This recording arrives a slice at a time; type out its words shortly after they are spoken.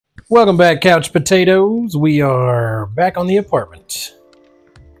Welcome back, Couch Potatoes. We are back on the apartment.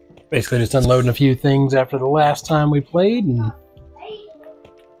 Basically just unloading a few things after the last time we played, and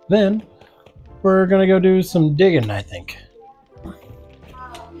then we're gonna go do some digging, I think.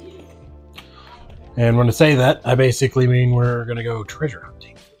 And when I say that, I basically mean we're gonna go treasure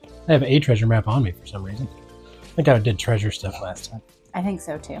hunting. I have a treasure map on me for some reason. I think I did treasure stuff last time. I think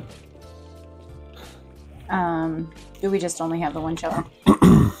so too. Do we just only have the one shovel?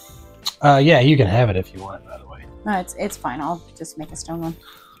 Yeah, you can have it if you want, by the way. No, it's fine. I'll just make a stone one.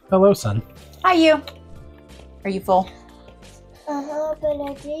 Hello, son. Hi, you. Are you full? But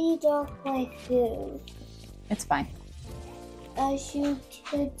I didn't off my food. It's fine. As you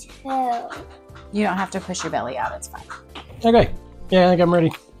can tell. You don't have to push your belly out. It's fine. Okay. Yeah, I think I'm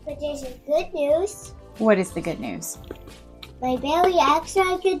ready. But there's a good news. What is the good news? My belly acts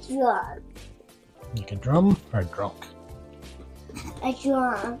like a drum. Like a drum or a drunk? A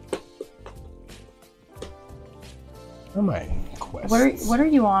drum. Oh my quest. What are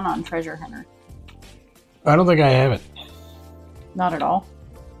you on Treasure Hunter? I don't think I have it. Not at all.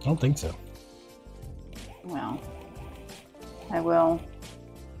 I don't think so. Well, I will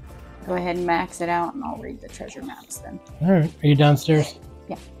go ahead and max it out, and I'll read the treasure maps then. All right. Are you downstairs?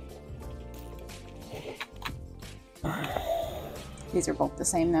 Yeah. These are both the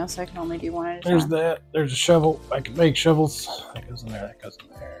same though, so I can only do one at a time. There's that. There's a shovel. I can make shovels. That goes in there. That goes in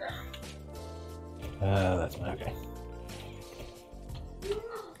there. That's okay.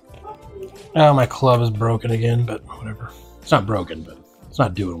 Oh, my club is broken again, but whatever. It's not broken, but it's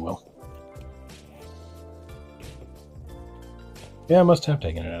not doing well. Yeah, I must have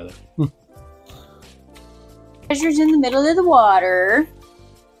taken it out of there. Treasure's in the middle of the water.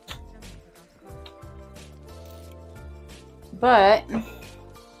 But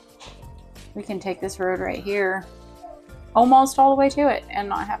we can take this road right here almost all the way to it and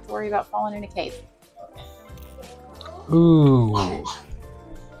not have to worry about falling in a cave. Ooh.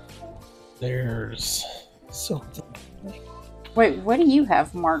 There's something. Wait, what do you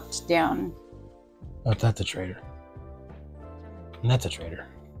have marked down? Oh, that's a trader. And that's a trader.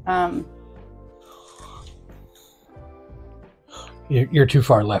 You're too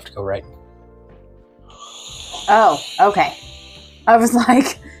far left. Go right. Oh, okay. I was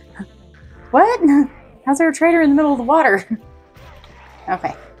like, what? How's there a trader in the middle of the water?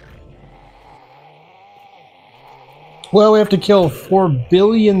 Okay. Well, we have to kill 4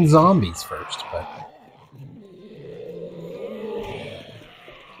 billion zombies first, but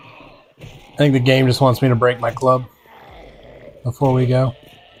I think the game just wants me to break my club before we go.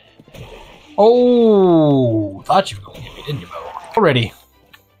 Oh, thought you were going to get me, didn't you, Bo? Already.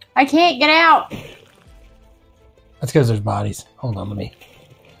 I can't get out. That's because there's bodies. Hold on, let me.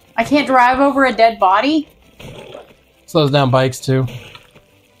 I can't drive over a dead body? Slows down bikes, too.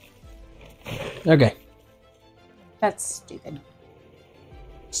 Okay. That's stupid.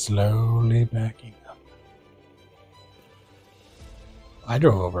 Slowly backing up. I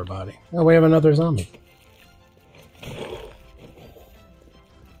drove over a body. Oh, we have another zombie. We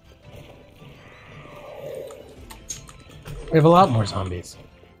have a lot more zombies.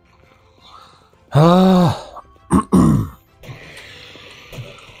 Oh,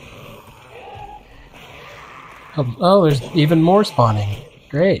 there's even more spawning.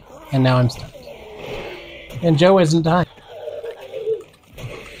 Great. And now I'm stuck. And Joe isn't dying.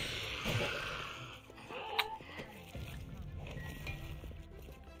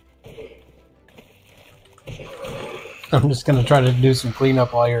 I'm just going to try to do some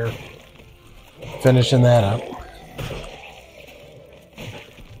cleanup while you're finishing that up. I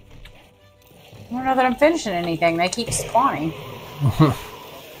don't know that I'm finishing anything. They keep spawning.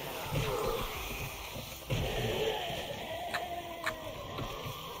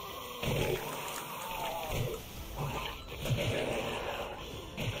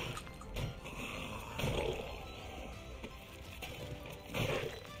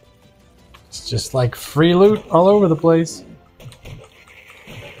 It's just like free loot all over the place.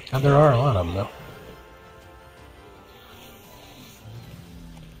 God, there are a lot of them, though.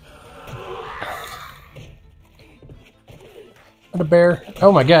 What a bear.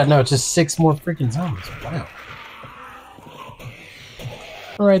 Oh my god, no, it's just 6 more freaking zombies. Wow.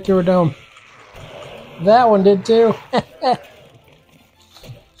 Right through a dome. That one did too.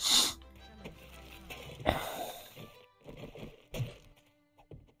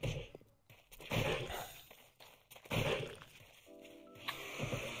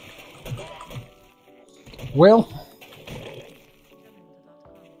 Well,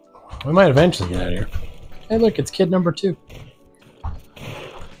 we might eventually get out of here. Hey, look, it's kid number 2.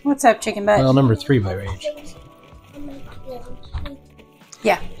 What's up, chicken butt? Well, number 3 by age.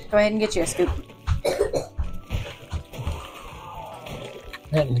 Yeah. Go ahead and get you a scoop.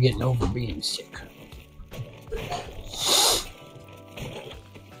 That and getting over being sick.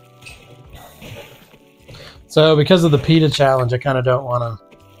 So, because of the PETA challenge, I kind of don't want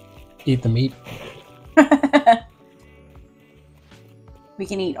to eat the meat. We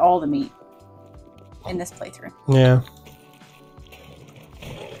can eat all the meat in this playthrough. Yeah.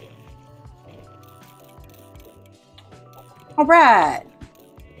 All right.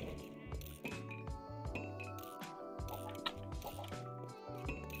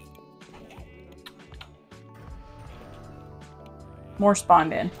 More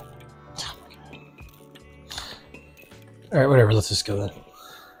spawned in. All right, whatever. Let's just go then.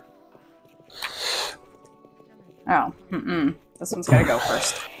 Oh, this one's gotta go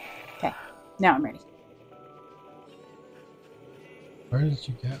first. Okay, now I'm ready. Where did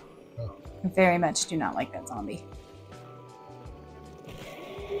you go? Oh. I very much do not like that zombie.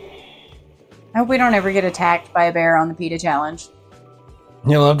 I hope we don't ever get attacked by a bear on the PETA challenge.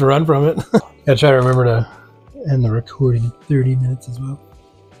 You'll have to run from it. Gotta try to remember to end the recording in 30 minutes as well.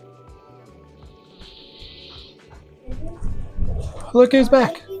 Look who's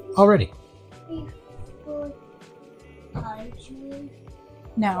back already.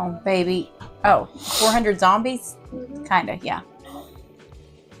 No, baby. Oh, 400 zombies? Kinda, yeah.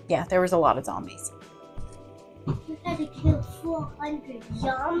 Yeah, there was a lot of zombies. You had to kill 400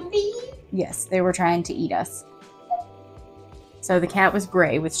 zombies? Yes, they were trying to eat us. So the cat was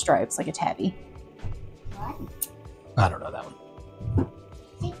gray with stripes like a tabby. What? I don't know that one.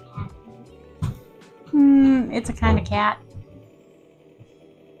 Is it happening? It's a kind of cat.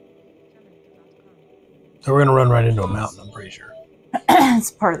 So we're gonna run right into a mountain, I'm pretty sure.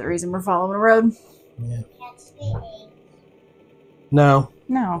 It's part of the reason we're following a road. Yeah. Cats lay eggs. No.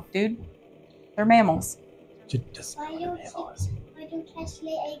 No, dude. They're mammals. Just Why don't cats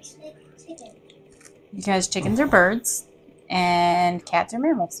lay eggs like chickens? Because chickens are birds and cats are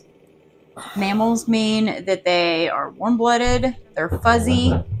mammals. Mammals mean that they are warm-blooded, they're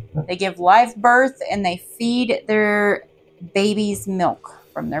fuzzy, they give live birth, and they feed their babies milk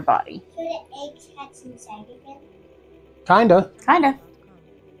from their body. So the eggs hatch inside again? Kinda. Kinda.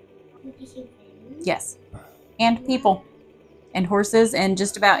 Would you say babies? Yes. And people. And horses and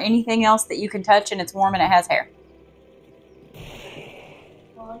just about anything else that you can touch and it's warm and it has hair.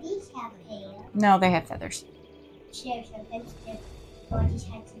 Bodies have hair. No, they have feathers. So sometimes the bodies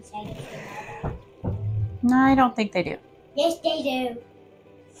hatch inside of them. No, I don't think they do. Yes, they do.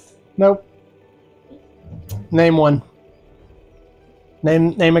 Nope. Name one.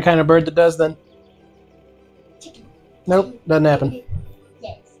 Name a kind of bird that does then. Chicken. Nope, doesn't happen.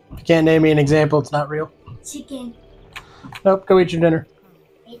 Yes. If you can't name me an example, it's not real. Chicken. Nope, go eat your dinner.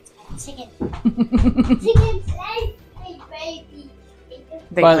 It's a chicken. Chickens lay babies.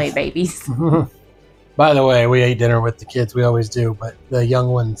 They But- lay babies. By the way, we ate dinner with the kids. We always do, but the young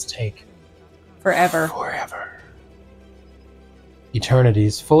ones take Forever. forever.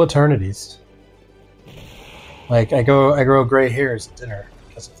 Eternities, full eternities. Like I grow gray hairs at dinner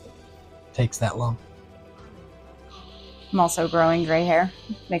because it takes that long. I'm also growing gray hair.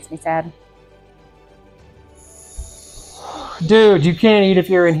 Makes me sad. Dude, you can't eat if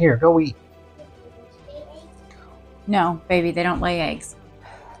you're in here. Go eat. No, baby, they don't lay eggs.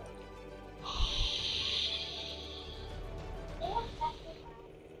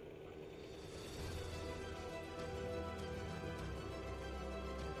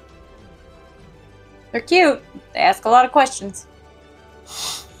 They're cute. They ask a lot of questions.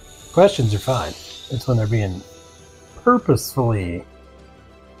 Questions are fine. It's when they're being purposefully,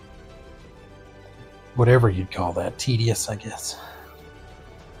 whatever you'd call that, tedious, I guess.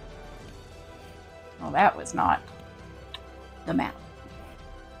 Well, that was not the map.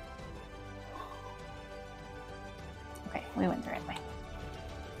 Okay, we went the right way.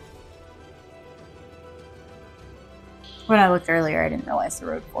 When I looked earlier, I didn't realize the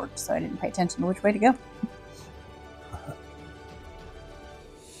road forked, so I didn't pay attention to which way to go.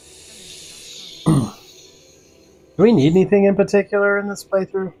 Do we need anything in particular in this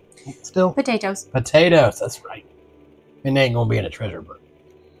playthrough? Still? Potatoes. Potatoes, that's right. And they ain't gonna be in a treasure book.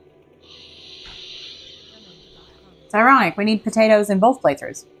 It's ironic. We need potatoes in both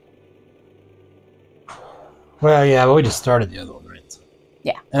playthroughs. Well, yeah, but we just started the other one, right?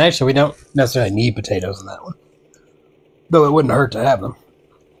 Yeah. And actually, we don't necessarily need potatoes in that one. Though it wouldn't hurt to have them.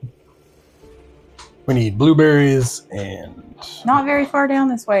 We need blueberries and... Not very far down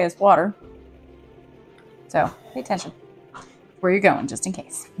this way is water. So, pay attention. Where you're going, just in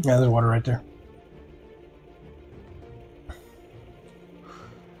case. Yeah, there's water right there.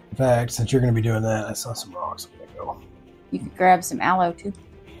 In fact, since you're going to be doing that, I saw some rocks. I'm gonna go. You could grab some aloe, too.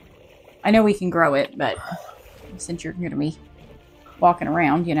 I know we can grow it, but since you're going to be walking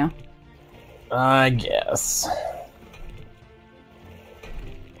around, you know. I guess.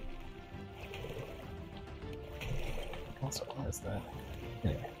 Also, what is that?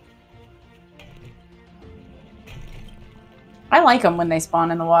 Anyway. I like them when they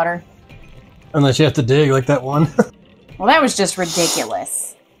spawn in the water. Unless you have to dig like that one. Well, that was just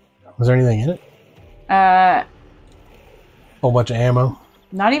ridiculous. Was there anything in it? Whole bunch of ammo.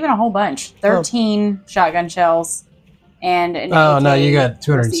 Not even a whole bunch. 13 shotgun shells and an Oh AK no, you got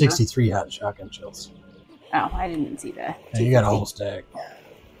receiver. 263 hot shotgun shells. Oh, I didn't see that. Yeah, you got a whole stack.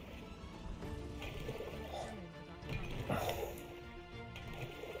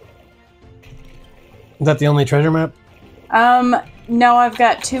 Is that the only treasure map? No, I've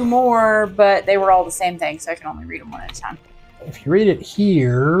got 2 more, but they were all the same thing, so I can only read them one at a time. If you read it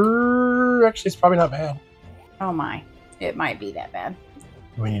here, actually, it's probably not bad. Oh my, it might be that bad.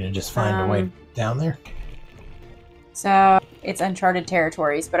 We need to just find a way down there. So it's uncharted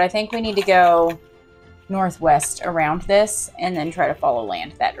territories, but I think we need to go northwest around this and then try to follow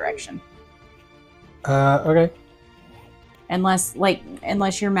land that direction. Okay.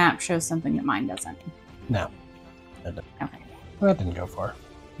 Unless your map shows something that mine doesn't. No. Okay. That didn't go far.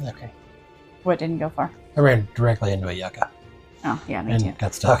 Okay. What didn't go far? I ran directly into a yucca Oh, yeah, me and too.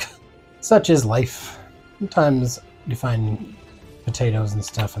 got stuck. Such is life. Sometimes you find potatoes and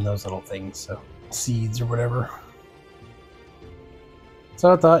stuff in those little things, so seeds or whatever.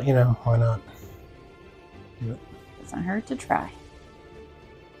 So I thought, you know, why not do it? Doesn't hurt to try.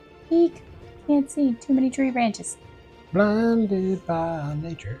 Eek. Can't see. Too many tree branches. Blinded by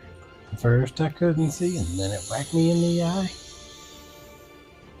nature. At first I couldn't see, and then it whacked me in the eye.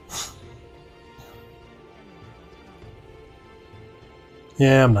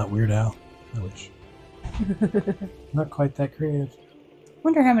 Yeah, I'm not Weird Al. I wish. Not quite that creative.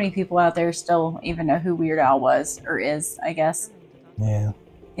 Wonder how many people out there still even know who Weird Al was, or is, I guess. Yeah.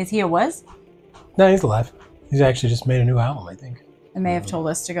 Is he a was? No, he's alive. He's actually just made a new album, I think. They may have told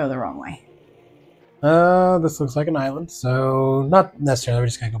us to go the wrong way. This looks like an island, so not necessarily. We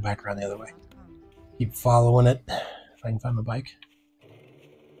just gotta go back around the other way. Keep following it. If I can find my bike.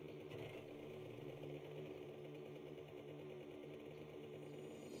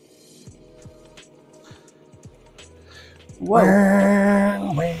 Whoa.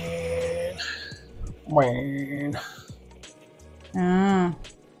 When. Ah.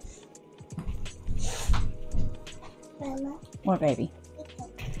 Mama, What, baby?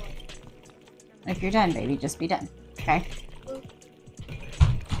 If you're done, baby, just be done. Okay?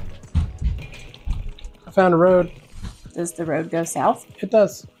 I found a road. Does the road go south? It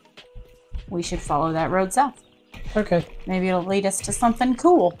does. We should follow that road south. Okay. Maybe it'll lead us to something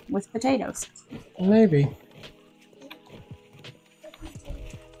cool with potatoes. Maybe.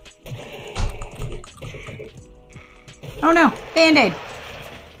 Oh no! Band-Aid!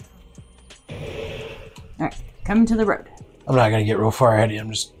 Alright, coming to the road. I'm not gonna get real far ahead of you. I'm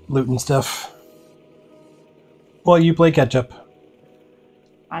just looting stuff. While you play catch up.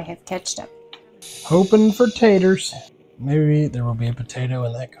 I have catched up. Hoping for taters. Maybe there will be a potato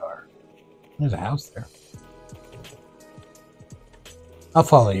in that car. There's a house there. I'll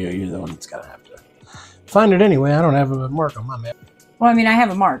follow you. You're the one that's gonna have to find it anyway. I don't have a mark on my map. Well, I mean, I have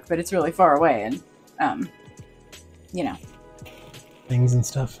a mark, but it's really far away, and, you know, Things and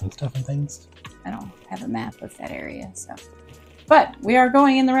stuff and things. I don't have a map of that area, so. But we are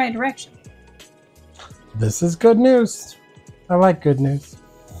going in the right direction. This is good news. I like good news.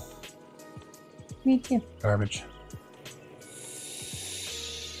 Me too. Garbage.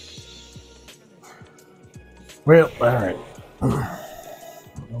 Well, alright.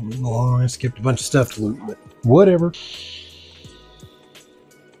 I skipped a bunch of stuff to loot, but whatever.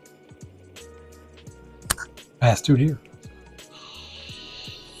 Passed through here.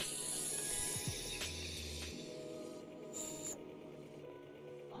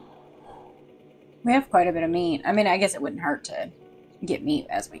 We have quite a bit of meat. I mean, I guess it wouldn't hurt to get meat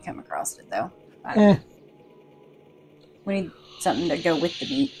as we come across it, though. I don't know. We need something to go with the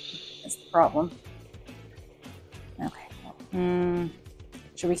meat. That's the problem. Okay.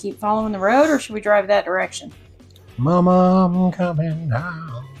 Should we keep following the road, or should we drive that direction? Mama, I'm coming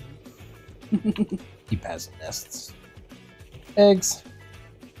down. Keep passing nests. Eggs.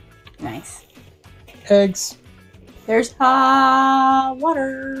 Nice. Eggs. There's hot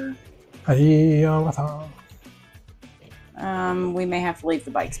water. Hey, We may have to leave the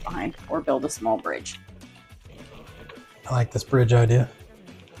bikes behind or build a small bridge. I like this bridge idea.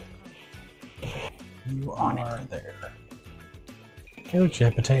 You On are there. Hey, look, you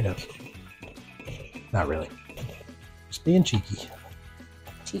have potatoes. Not really. Just being cheeky.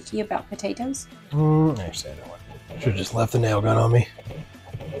 cheeky about potatoes. Actually, I don't want to. Should have just left the nail gun on me.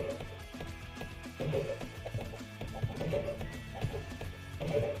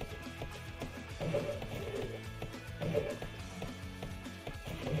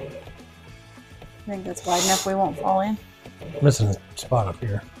 I think that's wide enough we won't fall in. Missing a spot up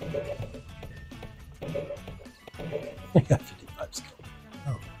here. I got 55 skill.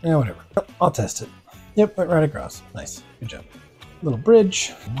 Oh, yeah, whatever. Oh, I'll test it. Yep, went right across. Nice. Good job. Little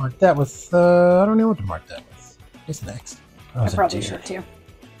bridge. Mark that with, I don't know what to mark that with. What's next? Oh, I it's a probably deer. should too.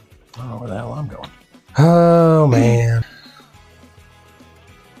 I don't know where the hell I'm going. Oh, man.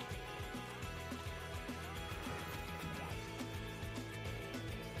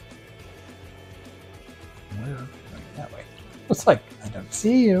 Where? That way. Looks like I don't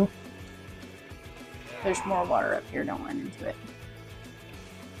see you. There's more water up here. Don't run into it.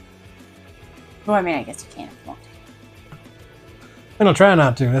 Well, I mean, I guess you can if you want to. And I'll try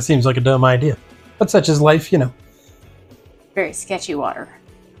not to. That seems like a dumb idea. But such is life, you know. Very sketchy water.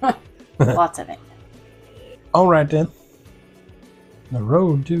 Lots of it. All right, then. The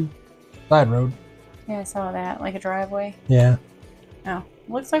road, too. Side road. Yeah, I saw that. Like a driveway. Yeah. Oh.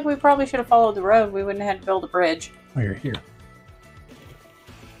 Looks like we probably should have followed the road. We wouldn't have had to build a bridge. Oh, you're here.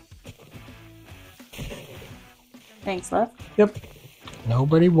 Thanks, love. Yep.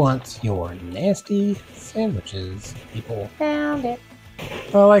 Nobody wants your nasty sandwiches, people. Found it.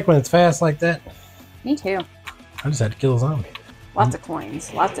 I like when it's fast like that. Me too. I just had to kill a zombie. Lots of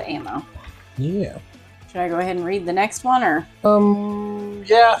coins. Lots of ammo. Yeah. Should I go ahead and read the next one, or?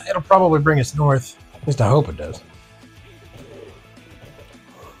 Yeah, it'll probably bring us north. At least I hope it does.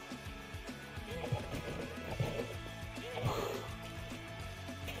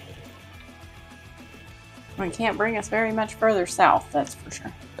 Well, it can't bring us very much further south, that's for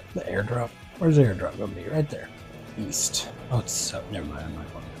sure. The airdrop. Where's the airdrop going to be? Right there. East. Oh, it's so. Never mind. I'm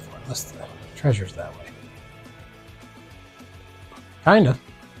not going that far. Unless the treasure's that way. Kinda.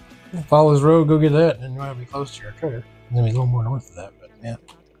 Follow this road, go get that, and then you might be close to your treasure. It's gonna be a little more north of that, but yeah.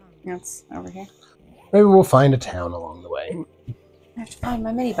 It's over here. Maybe we'll find a town along the way. I have to find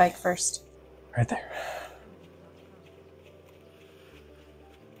my mini bike first. Right there.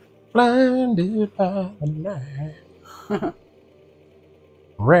 Blinded by the night.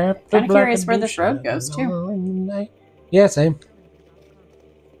 Wrapped Kinda up like curious a where this dish road goes, of too. night. Yeah, same.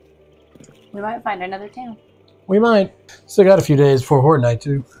 We might find another town. We might. Still got a few days before Horde Night,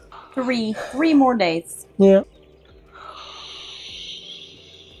 too. Three more days. Yeah.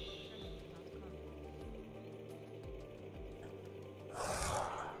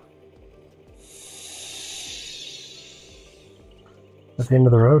 That's the end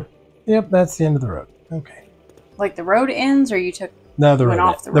of the road? Yep, that's the end of the road. Okay. Like the road ends, or you took... No, the Went road,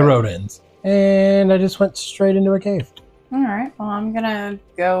 off the the road. road ends. And I just went straight into a cave. Alright, well, I'm gonna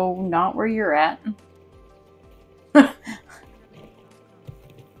go not where you're at.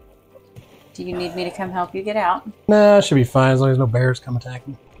 Do you need me to come help you get out? Nah, should be fine as long as no bears come attack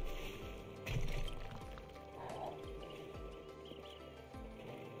me.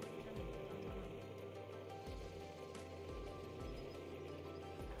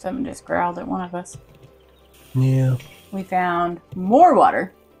 Someone just growled at one of us. Yeah. We found more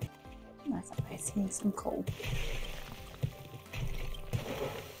water. I thought I seen some coal.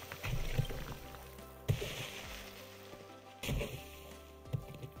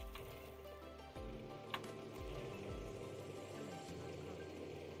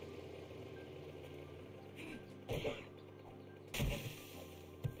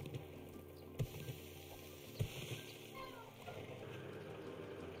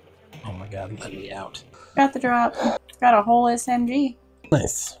 Oh my god, let me out. Got the drop. Got a whole SMG.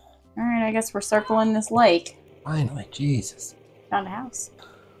 Nice. Alright, I guess we're circling this lake. Finally, Jesus. Found a house.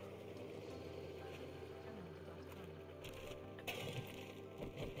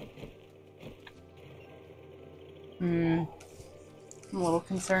 I'm a little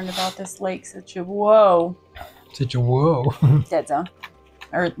concerned about this lake whoa. Such a whoa. Dead zone.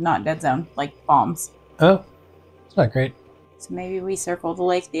 Or not dead zone, like bombs. Oh, it's not great. So maybe we circle the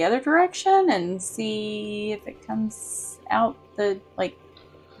lake the other direction and see if it comes out the, like,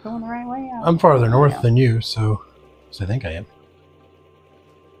 going the right way out. I'm farther north Yeah. than you, so I think I am.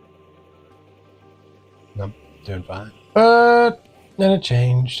 I'm doing fine. But then it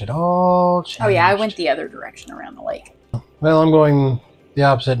changed. It all changed. Oh yeah, I went the other direction around the lake. Well, I'm going the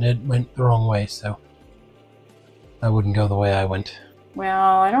opposite, and it went the wrong way, so I wouldn't go the way I went.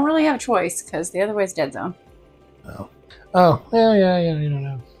 Well, I don't really have a choice because the other way is dead zone. Oh. Oh, yeah, you don't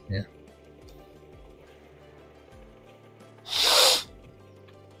know. Yeah.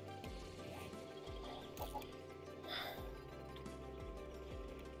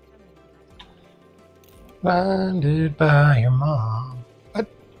 Blinded by your mom. What?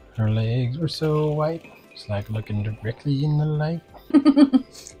 Her legs were so white. It's like looking directly in the light.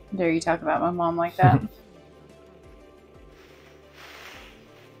 Dare you talk about my mom like that?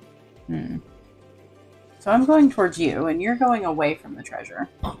 So I'm going towards you, and you're going away from the treasure.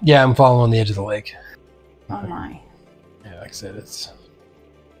 Yeah, I'm following the edge of the lake. Oh my. Yeah, like I said, it's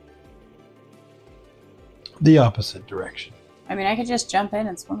the opposite direction. I mean, I could just jump in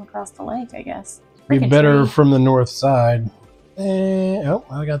and swim across the lake, I guess. Be Freaking better tree. from the north side. Oh,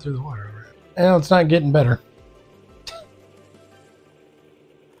 I got through the water. Well, it's not getting better.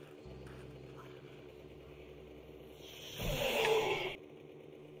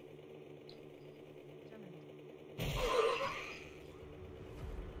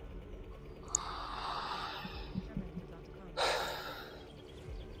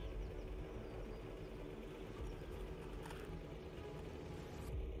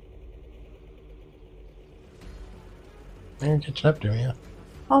 You're catching up to me, yeah.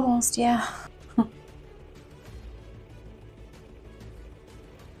 Almost, yeah.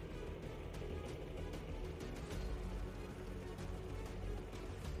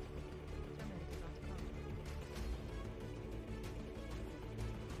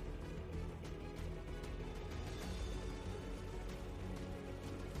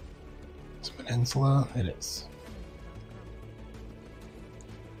 It's a peninsula. It is.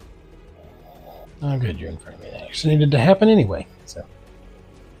 Oh, good, you're in front of me. That actually needed to happen anyway. So,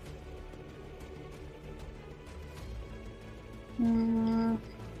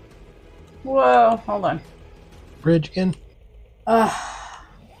 Whoa, hold on. bridge again? I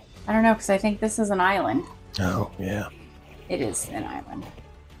don't know, because I think this is an island. Oh, yeah. It is an island.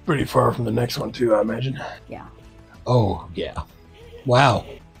 Pretty far from the next one, too, I imagine. Yeah. Oh, yeah. Wow.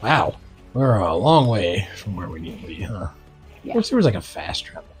 Wow. We're a long way from where we need to be, huh? Yeah. Wish there was like a fast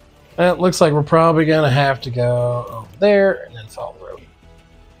travel. It looks like we're probably going to have to go over there and then follow the road.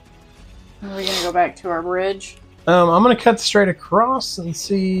 Are we going to go back to our bridge? I'm going to cut straight across and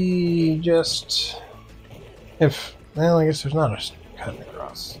see just if... Well, I guess there's not a cutting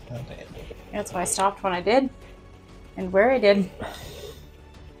across. Oh, damn. That's why I stopped when I did. And where I did.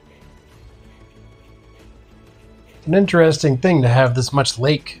 It's an interesting thing to have this much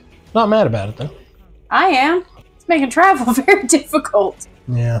lake. Not mad about it, though. I am. It's making travel very difficult.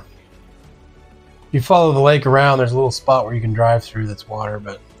 Yeah. If you follow the lake around, there's a little spot where you can drive through that's water,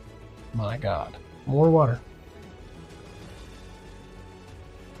 but my god. More water.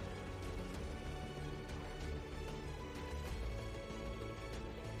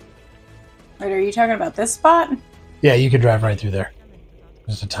 Wait, are you talking about this spot? Yeah, you could drive right through there.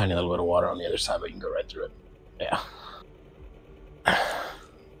 Just a tiny little bit of water on the other side, but you can go right through it. Yeah.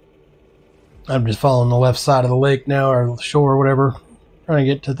 I'm just following the left side of the lake now, or the shore, or whatever. Trying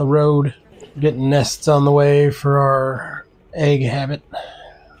to get to the road. Getting nests on the way for our egg habit. I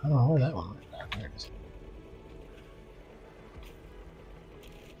don't know where that one went. There it is.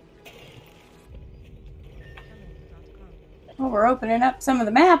 Well, we're opening up some of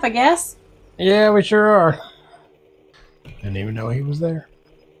the map, I guess. Yeah, we sure are. Didn't even know he was there.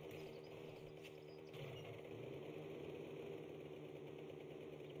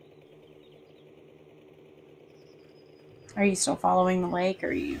 Are you still following the lake, or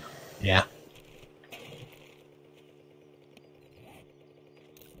are you... Yeah.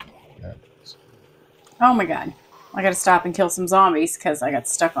 Oh my god. I gotta stop and kill some zombies, because I got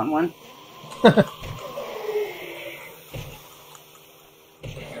stuck on one.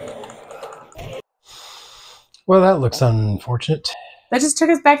 Well, that looks unfortunate. That just took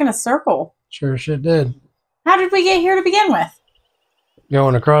us back in a circle. Sure shit did. How did we get here to begin with?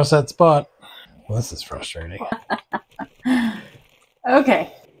 Going across that spot. Well, this is frustrating.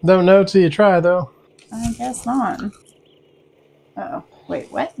 Okay. Don't know till you try, though. I guess not. Uh-oh.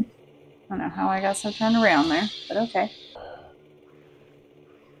 Wait, what? I don't know how I got so turned around there, but okay.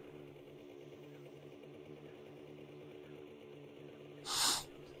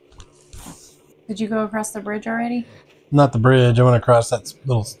 Did you go across the bridge already? Not the bridge. I went across that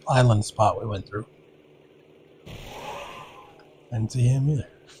little island spot we went through. Didn't see him either.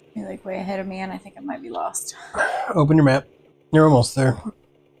 You're like way ahead of me, and I think I might be lost. Open your map. You're almost there.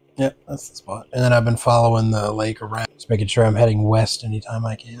 Yep, that's the spot. And then I've been following the lake around, just making sure I'm heading west anytime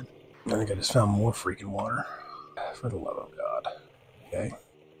I can. I think I just found more freaking water. For the love of God. Okay.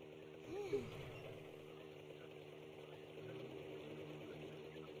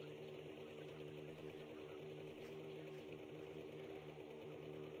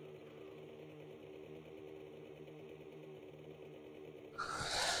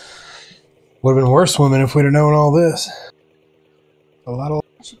 Would have been worse swimming if we'd have known all this. A lot of...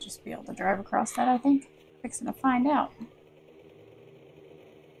 I should just be able to drive across that, I think. Fixing to find out.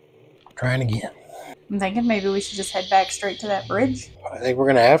 Trying again. I'm thinking maybe we should just head back straight to that bridge. I think we're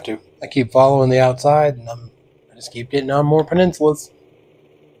gonna have to. I keep following the outside, and I just keep getting on more peninsulas.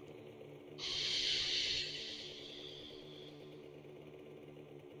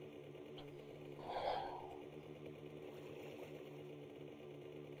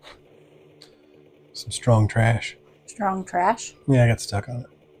 Some strong trash. Strong trash. Yeah, I got stuck on it.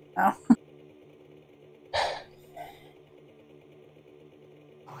 Oh.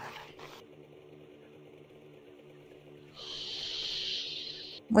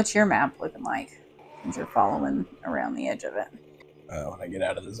 What's your map looking like? As you're following around the edge of it. When I get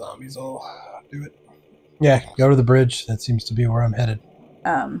out of the zombies, I'll do it. Yeah, go to the bridge. That seems to be where I'm headed.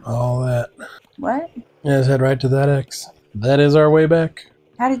 All that. What? Yeah, let's head right to that X. That is our way back.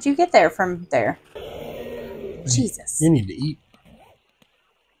 How did you get there from there? Jesus. You need to eat.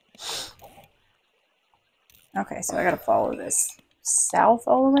 Okay, so I gotta follow this south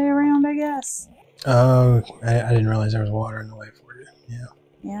all the way around, I guess. Oh, I didn't realize there was water in the way for you. Yeah.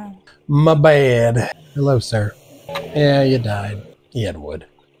 Yeah. My bad. Hello, sir. Yeah, you died. He had wood.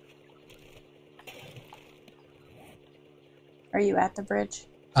 Are you at the bridge?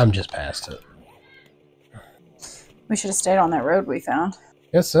 I'm just past it. We should have stayed on that road we found.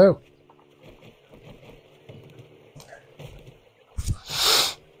 Guess so.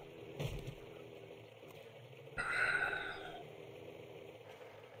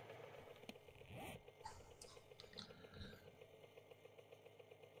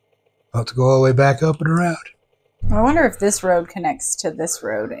 I'll have to go all the way back up and around. I wonder if this road connects to this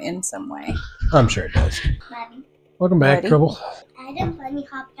road in some way. I'm sure it does. Mommy, Welcome back, Ready? Trouble. Adam Bunny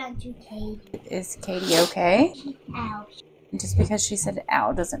hopped onto Katie. Is Katie okay? Ow. Just because she said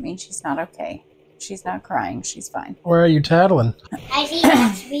ow doesn't mean she's not okay. She's not crying. She's fine. Where are you tattling? I see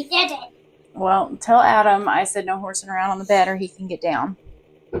that we did it. Well, tell Adam I said no horsing around on the bed or he can get down.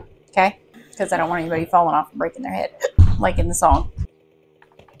 Okay? Because I don't want anybody falling off and breaking their head. Like in the song.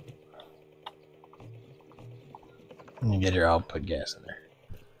 When you get here, I'll put gas in there.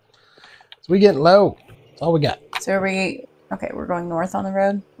 So we getting low. That's all we got. So are we... Okay, we're going north on the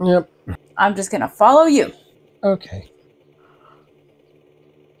road. Yep. I'm just going to follow you. Okay.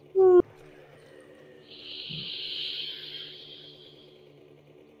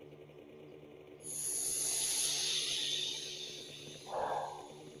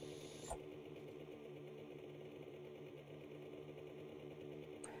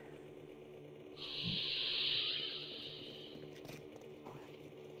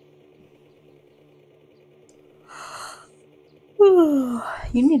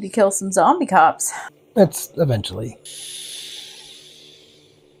 You need to kill some zombie cops. That's eventually.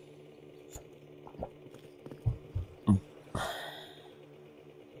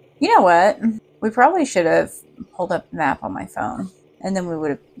 You know what? We probably should have pulled up the map on my phone. And then we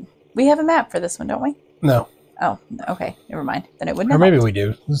would have... We have a map for this one, don't we? No. Oh, okay. Never mind. Then it wouldn't Or have maybe helped. we do.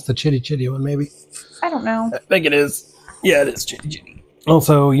 This is the Chitty Chitty one, maybe. I don't know. I think it is. Yeah, it is Chitty Chitty.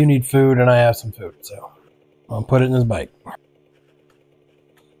 Also, you need food, and I have some food, so I'll put it in his bike.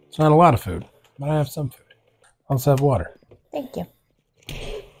 It's not a lot of food, but I have some food. I also have water. Thank you.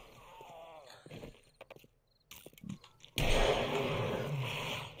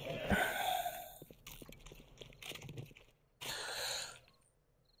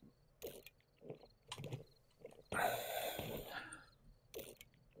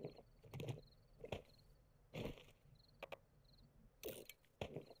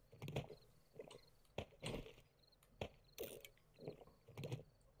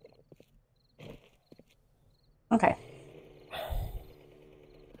 Okay.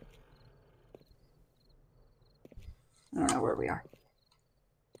 I don't know where we are.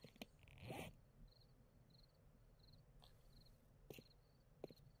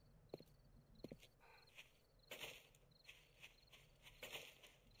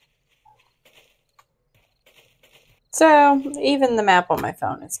 So, even the map on my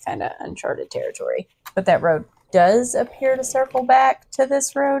phone is kind of uncharted territory. But that road does appear to circle back to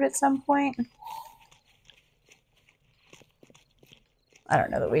this road at some point. I don't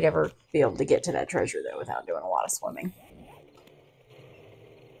know that we'd ever be able to get to that treasure, though, without doing a lot of swimming.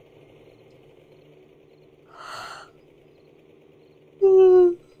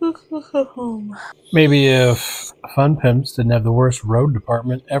 Maybe if Fun Pimps didn't have the worst road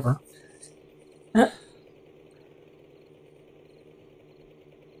department ever.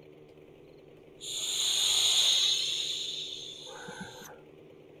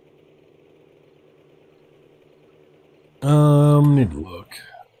 Need to look.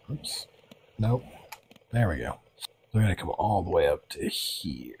 Oops. Nope. There we go. So we gotta come all the way up to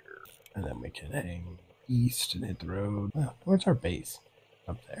here. And then we can hang east and hit the road. Oh, where's our base?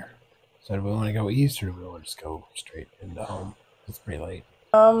 Up there. So do we want to go east or do we want to just go straight into home? It's pretty late.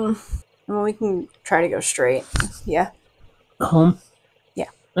 Well, we can try to go straight. Yeah. Home? Yeah.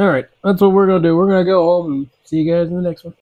 Alright, that's what we're going to do. We're going to go home and see you guys in the next one.